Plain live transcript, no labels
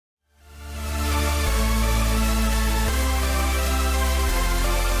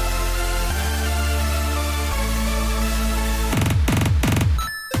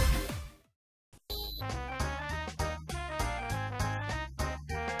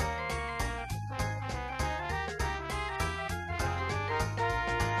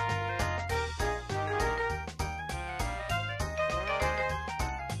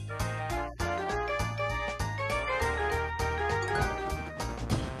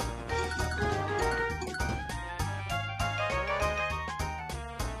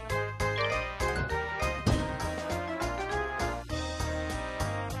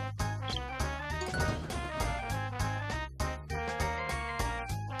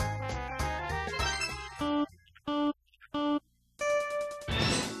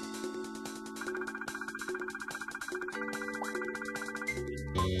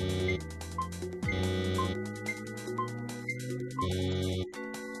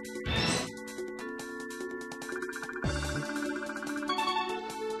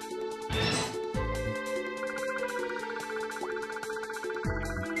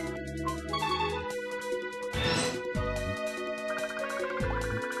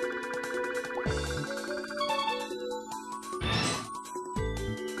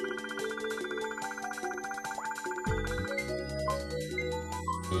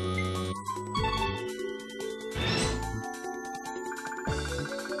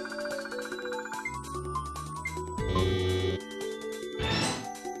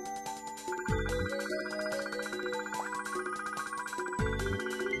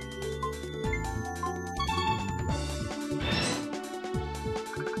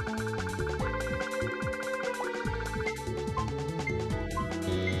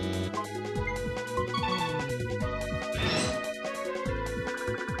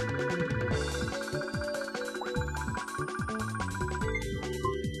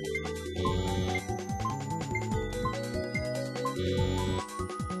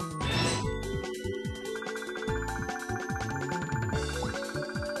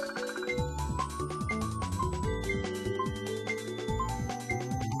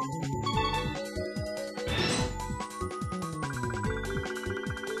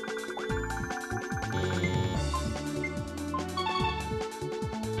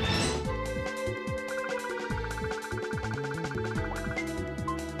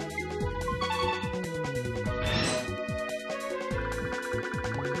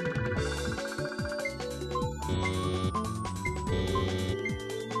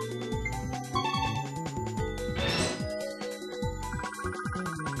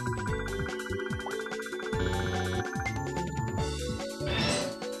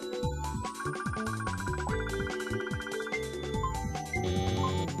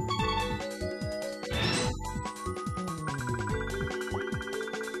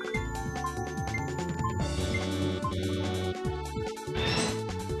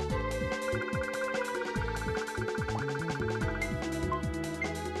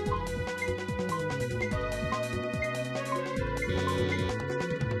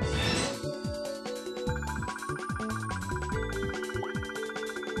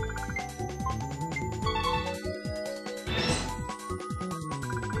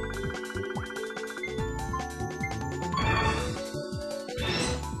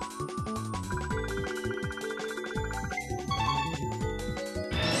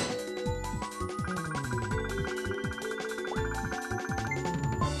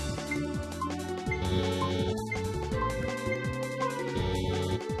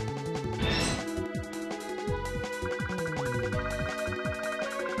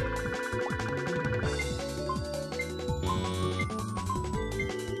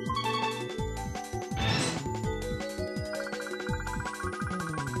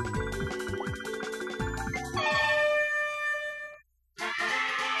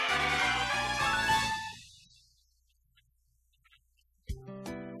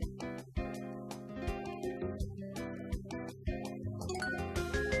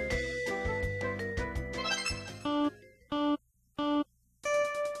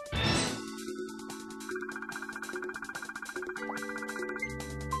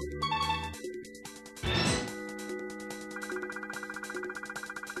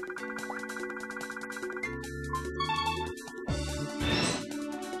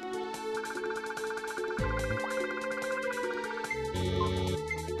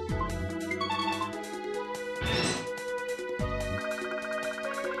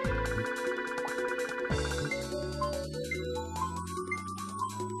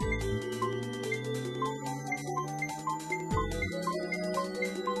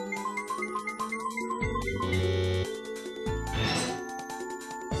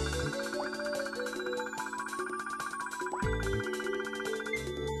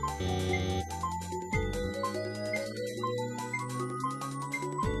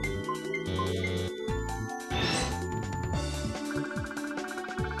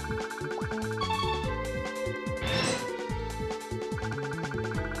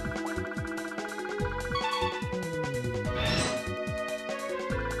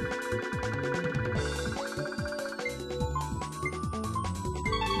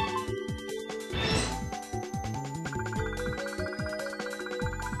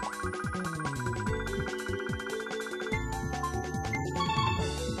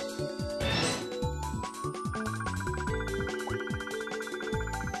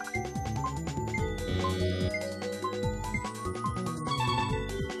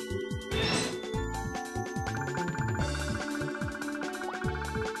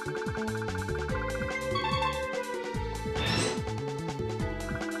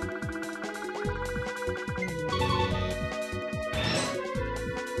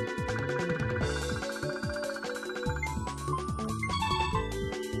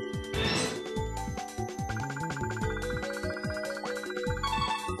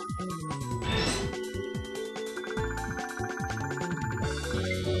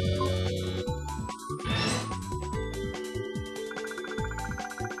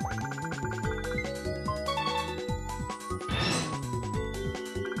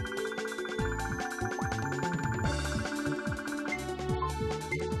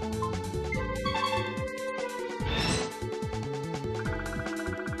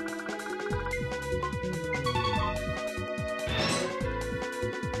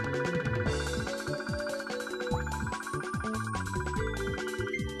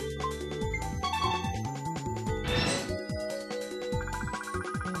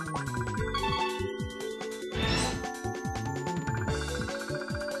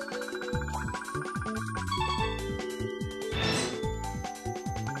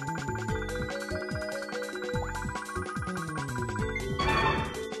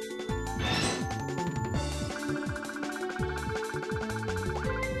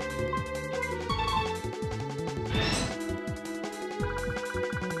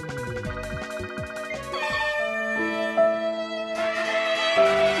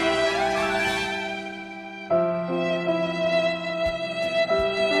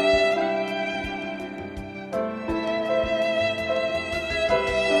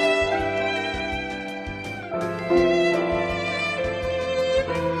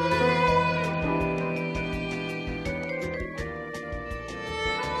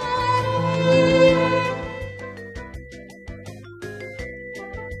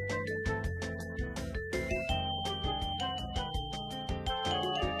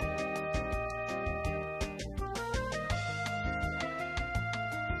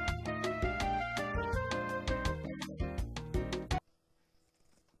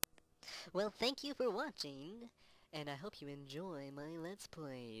Well, thank you for watching, and I hope you enjoy my Let's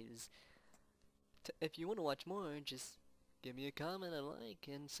Plays. If you want to watch more, just give me a comment, a like,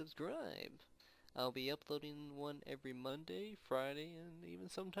 and subscribe. I'll be uploading one every Monday, Friday, and even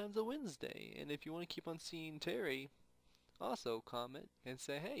sometimes a Wednesday. And if you want to keep on seeing Terry, also comment and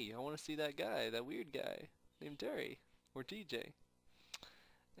say, hey, I want to see that guy, that weird guy named Terry, or TJ.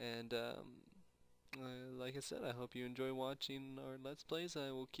 And like I said, I hope you enjoy watching our Let's Plays.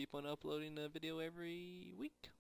 I will keep on uploading a video every week.